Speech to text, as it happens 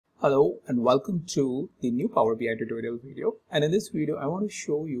Hello and welcome to the new Power BI tutorial video. And in this video, I want to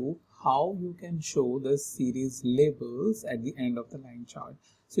show you how you can show the series labels at the end of the line chart.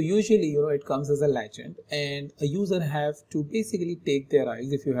 So usually, it comes as a legend and a user have to basically take their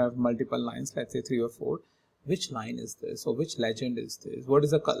eyes. If you have multiple lines, let's say 3 or 4, which line is this or which legend is this? What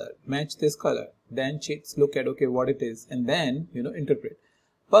is the color? Match this color. Then look at, okay, what it is, and then, interpret.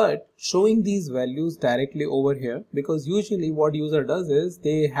 But showing these values directly over here, because usually what user does is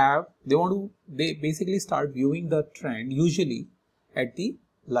they basically start viewing the trend usually at the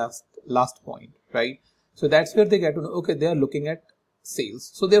last point, right? So that's where they get to know, okay, they are looking at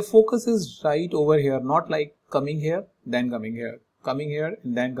sales. So their focus is right over here, not like coming here, then coming here, coming here,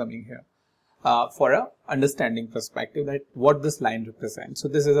 and then coming here. For a understanding perspective that what this line represents. So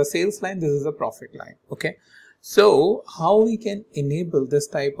this is a sales line, this is a profit line, okay? So how we can enable this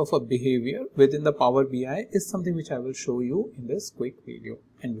type of a behavior within the Power BI is something which I will show you in this quick video.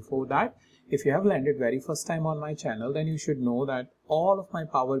 And before that, if you have landed very first time on my channel, then you should know that all of my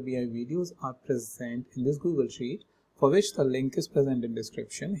Power BI videos are present in this Google Sheet, for which the link is present in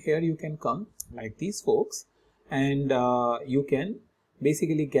description. Here you can come like these folks and you can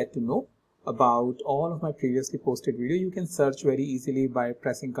basically get to know about all of my previously posted video. You can search very easily by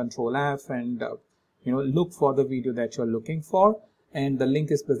pressing Ctrl F and look for the video that you're looking for, and the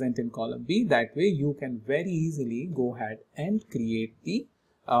link is present in column B. That way you can very easily go ahead and create the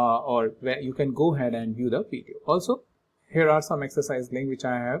you can go ahead and view the video. Also, here are some exercise links which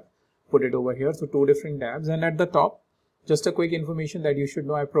I have put it over here. So 2 different tabs, and at the top, just a quick information that you should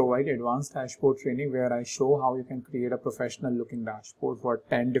know, I provide advanced dashboard training where I show how you can create a professional looking dashboard for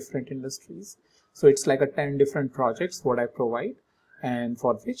 10 different industries. So it's like a 10 different projects what I provide, and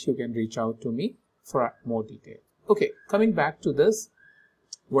for which you can reach out to me for more detail. Okay, coming back to this,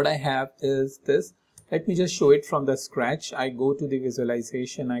 what I have is this. Let me just show it from the scratch. I go to the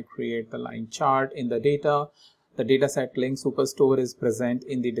visualization, I create the line chart in the data. The dataset link Superstore is present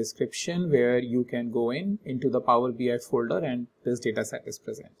in the description where you can go into the Power BI folder and this dataset is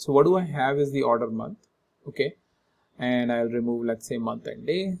present. So what do I have is the order month, okay, and I'll remove, let's say, month and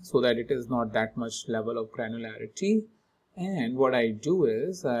day so that it is not that much level of granularity. And what I do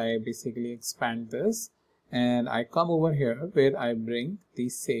is I basically expand this and I come over here where I bring the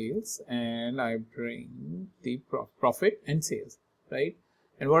sales and I bring the profit and sales, right?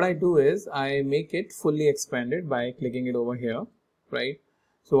 And what I do is I make it fully expanded by clicking it over here, right?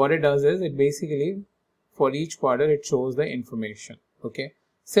 So what it does is it basically for each quarter it shows the information, okay?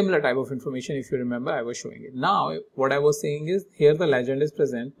 Similar type of information, if you remember, I was showing it. Now what I was saying is here the legend is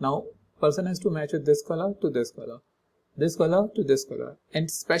present. Now person has to match with this color to this color, this color to this color, and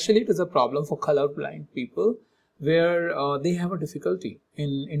especially it is a problem for colorblind people where they have a difficulty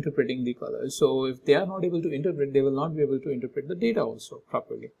in interpreting the colors. So if they are not able to interpret, they will not be able to interpret the data also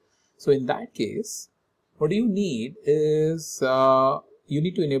properly. So in that case, what you need is you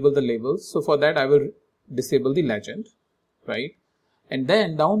need to enable the labels. So for that I will disable the legend, right? And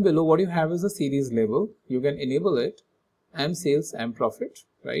then down below what you have is a series label. You can enable it, M sales, M profit,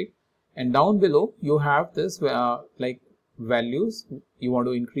 right? And down below you have this like values. You want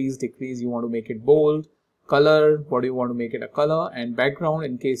to increase, decrease, you want to make it bold, color, what do you want to make it a color, and background.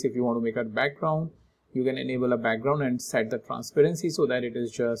 In case if you want to make a background, you can enable a background and set the transparency so that it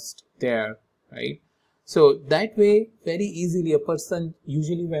is just there, right? So that way very easily a person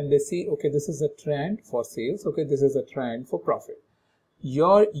usually when they say, okay, this is a trend for sales, okay, this is a trend for profit,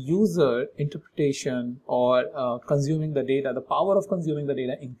 your user interpretation or consuming the data, the power of consuming the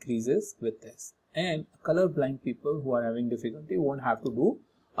data increases with this. And colorblind people who are having difficulty won't have to do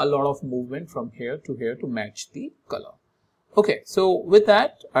a lot of movement from here to match the color. Okay, so with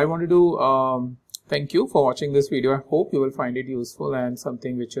that, I wanted to thank you for watching this video. I hope you will find it useful and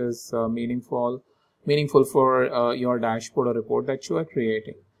something which is meaningful for your dashboard or report that you are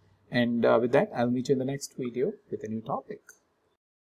creating. And with that, I'll meet you in the next video with a new topic.